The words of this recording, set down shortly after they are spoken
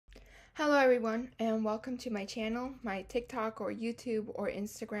Hello everyone, and welcome to my channel, my TikTok or YouTube or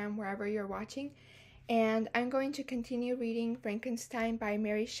Instagram, wherever you're watching. And I'm going to continue reading Frankenstein by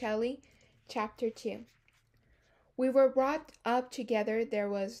Mary Shelley, Chapter 2. We were brought up together. There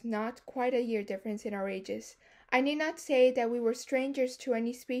was not quite a year difference in our ages. I need not say that we were strangers to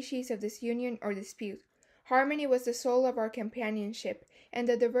any species of disunion or dispute. Harmony was the soul of our companionship, and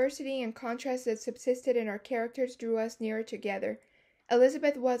the diversity and contrast that subsisted in our characters drew us nearer together.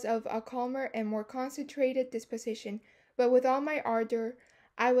 Elizabeth was of a calmer and more concentrated disposition, but with all my ardor,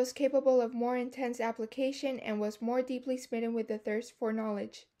 I was capable of more intense application and was more deeply smitten with the thirst for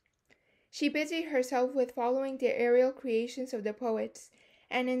knowledge. She busied herself with following the aerial creations of the poets,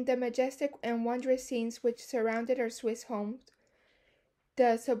 and in the majestic and wondrous scenes which surrounded our Swiss homes,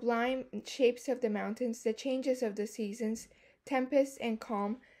 the sublime shapes of the mountains, the changes of the seasons, tempest and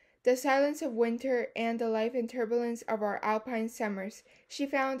calm, the silence of winter, and the life and turbulence of our alpine summers, she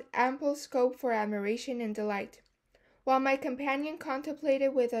found ample scope for admiration and delight. While my companion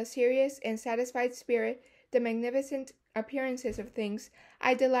contemplated with a serious and satisfied spirit the magnificent appearances of things,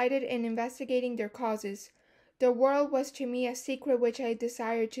 I delighted in investigating their causes. The world was to me a secret which I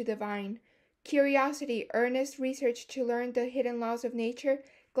desired to divine. Curiosity, earnest research to learn the hidden laws of nature,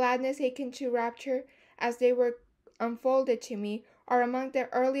 gladness akin to rapture, as they were unfolded to me, are among the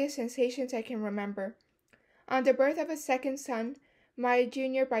earliest sensations I can remember. On the birth of a second son, my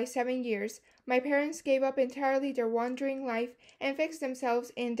junior by 7 years, my parents gave up entirely their wandering life and fixed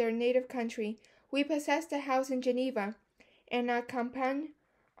themselves in their native country. We possessed a house in Geneva, and a campagne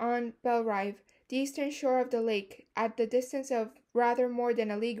on Belrive, the eastern shore of the lake, at the distance of rather more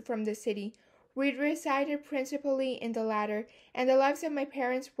than a league from the city. We resided principally in the latter, and the lives of my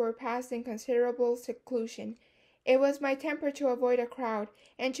parents were passed in considerable seclusion. It was my temper to avoid a crowd,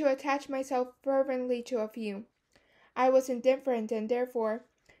 and to attach myself fervently to a few. I was indifferent, and therefore,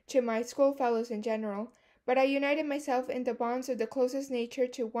 to my schoolfellows in general, but I united myself in the bonds of the closest nature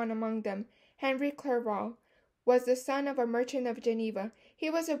to one among them. Henry Clerval was the son of a merchant of Geneva.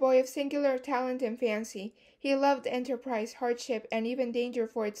 He was a boy of singular talent and fancy. He loved enterprise, hardship, and even danger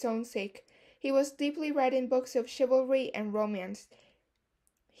for its own sake. He was deeply read in books of chivalry and romance.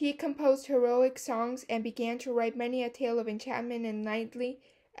 He composed heroic songs and began to write many a tale of enchantment and knightly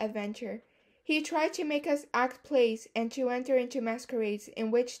adventure. He tried to make us act plays and to enter into masquerades in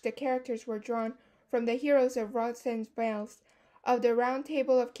which the characters were drawn from the heroes of Roncesvalles, of the Round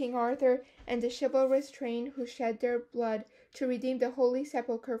Table of King Arthur, and the chivalrous train who shed their blood to redeem the Holy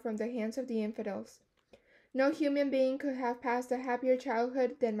Sepulchre from the hands of the infidels. No human being could have passed a happier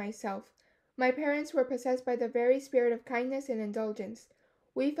childhood than myself. My parents were possessed by the very spirit of kindness and indulgence.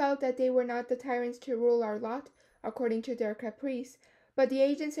 We felt that they were not the tyrants to rule our lot according to their caprice, but the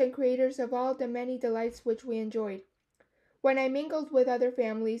agents and creators of all the many delights which we enjoyed. When I mingled with other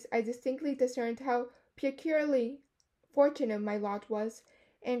families, I distinctly discerned how peculiarly fortunate my lot was,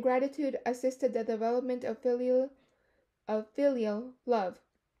 and gratitude assisted the development of filial love.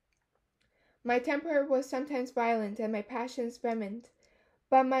 My temper was sometimes violent and my passions vehement,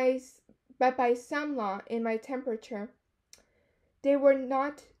 but by some law in my temperature, they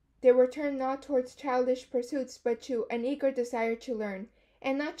were turned not towards childish pursuits, but to an eager desire to learn,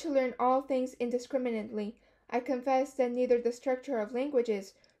 and not to learn all things indiscriminately. I confess that neither the structure of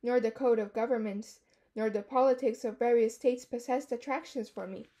languages, nor the code of governments, nor the politics of various states possessed attractions for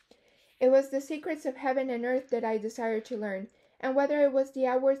me. It was the secrets of heaven and earth that I desired to learn, and whether it was the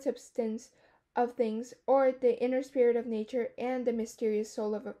outward substance of things, or the inner spirit of nature and the mysterious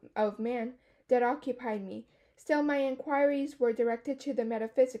soul of man that occupied me, still my inquiries were directed to the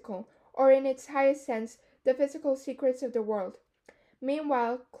metaphysical, or in its highest sense, the physical secrets of the world.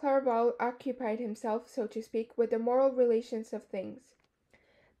 Meanwhile, Clerval occupied himself, so to speak, with the moral relations of things.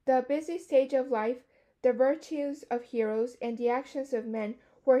 The busy stage of life, the virtues of heroes, and the actions of men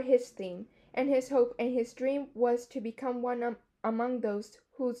were his theme, and his hope and his dream was to become one among those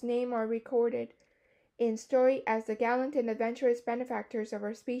whose names are recorded in story as the gallant and adventurous benefactors of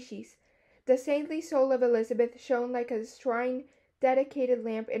our species. The saintly soul of Elizabeth shone like a shrine-dedicated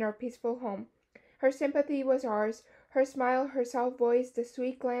lamp in our peaceful home. Her sympathy was ours, her smile, her soft voice, the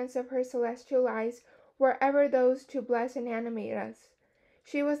sweet glance of her celestial eyes were ever those to bless and animate us.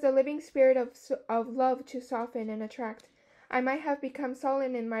 She was the living spirit of love to soften and attract. I might have become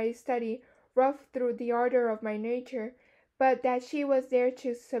sullen in my study, rough through the ardor of my nature, but that she was there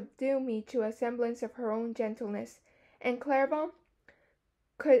to subdue me to a semblance of her own gentleness. And Clerval?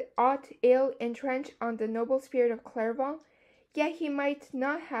 Could aught ill entrench on the noble spirit of Clerval? Yet he might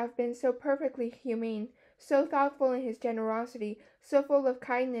not have been so perfectly humane, so thoughtful in his generosity, so full of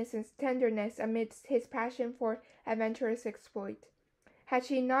kindness and tenderness amidst his passion for adventurous exploit. had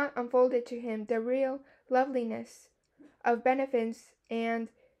she not unfolded to him the real loveliness of beneficence and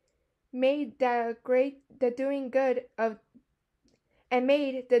made the doing good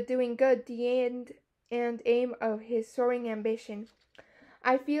the end and aim of his soaring ambition.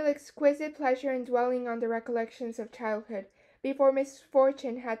 I feel exquisite pleasure in dwelling on the recollections of childhood, before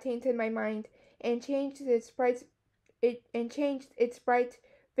misfortune had tainted my mind and changed its bright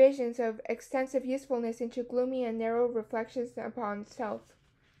visions of extensive usefulness into gloomy and narrow reflections upon self.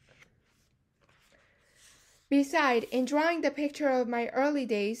 Beside, in drawing the picture of my early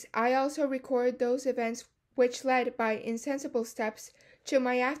days, I also record those events which led, by insensible steps, to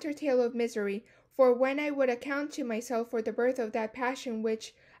my after-tale of misery, for when I would account to myself for the birth of that passion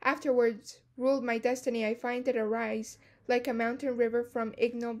which afterwards ruled my destiny, I find it arise, like a mountain river, from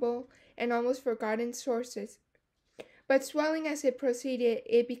ignoble and almost forgotten sources. But swelling as it proceeded,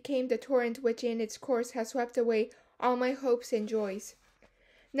 it became the torrent which in its course has swept away all my hopes and joys.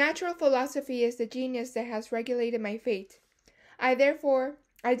 Natural philosophy is the genius that has regulated my fate. I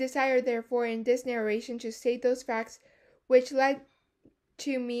desire therefore in this narration to state those facts which led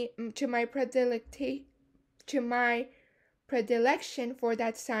to my predilection for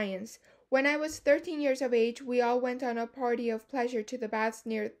that science. When I was 13 years of age, we all went on a party of pleasure to the baths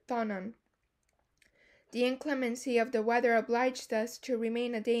near Thonon. The inclemency of the weather obliged us to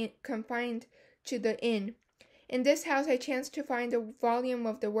remain a day confined to the inn. In this house I chanced to find a volume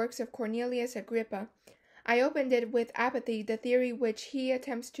of the works of Cornelius Agrippa. I opened it with apathy. The theory which he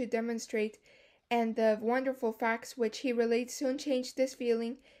attempts to demonstrate and the wonderful facts which he relates soon changed this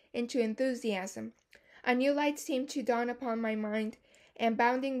feeling into enthusiasm. A new light seemed to dawn upon my mind, and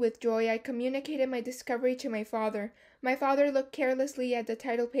bounding with joy, I communicated my discovery to my father. My father looked carelessly at the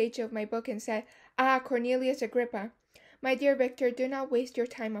title page of my book and said, "Ah, Cornelius Agrippa. My dear Victor, do not waste your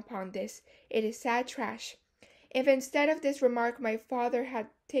time upon this. It is sad trash." If instead of this remark my father had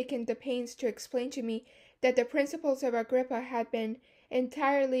taken the pains to explain to me that the principles of Agrippa had been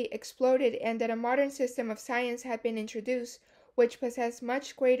entirely exploded and that a modern system of science had been introduced, which possessed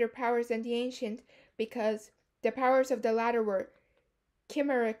much greater powers than the ancient, because the powers of the latter were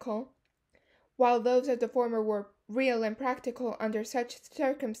chimerical, while those of the former were real and practical under such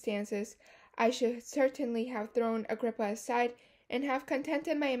circumstances, I should certainly have thrown Agrippa aside and have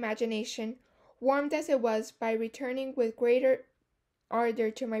contented my imagination, warmed as it was, by returning with greater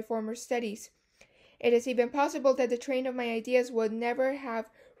ardor to my former studies. It is even possible that the train of my ideas would never have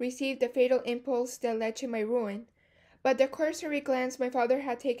received the fatal impulse that led to my ruin. But the cursory glance my father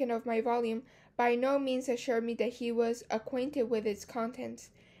had taken of my volume by no means assured me that he was acquainted with its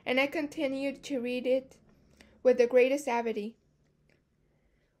contents, and I continued to read it with the greatest avidity.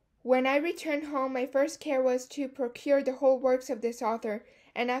 When I returned home, my first care was to procure the whole works of this author,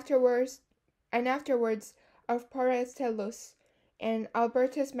 and afterwards of Paracelsus and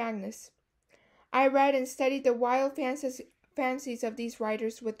Albertus Magnus. I read and studied the wild fancies of these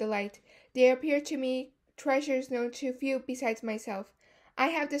writers with delight. They appeared to me treasures known to few besides myself. I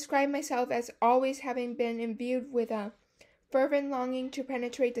have described myself as always having been imbued with a fervent longing to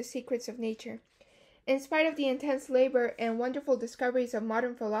penetrate the secrets of nature. In spite of the intense labor and wonderful discoveries of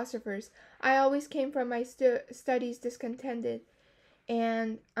modern philosophers, I always came from my studies discontented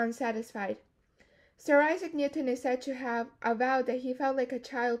and unsatisfied. Sir Isaac Newton is said to have avowed that he felt like a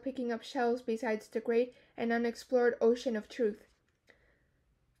child picking up shells beside the great and unexplored ocean of truth.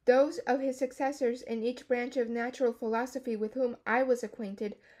 Those of his successors in each branch of natural philosophy with whom I was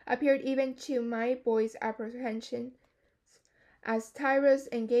acquainted appeared even to my boy's apprehensions as tyros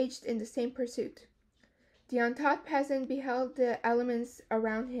engaged in the same pursuit. The untaught peasant beheld the elements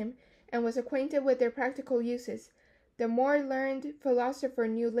around him and was acquainted with their practical uses. The more learned philosopher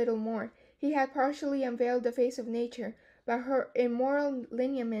knew little more. He had partially unveiled the face of nature, but her immoral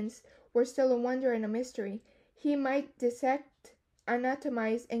lineaments were still a wonder and a mystery. He might dissect,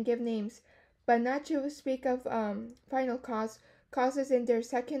 anatomize, and give names, but not to speak of final causes in their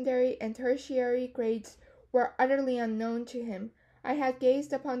secondary and tertiary grades were utterly unknown to him. I had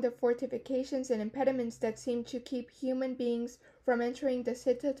gazed upon the fortifications and impediments that seemed to keep human beings from entering the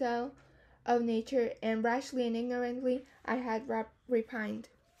citadel of nature, and rashly and ignorantly I had repined.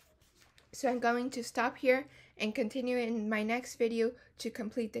 So I'm going to stop here and continue in my next video to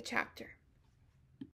complete the chapter.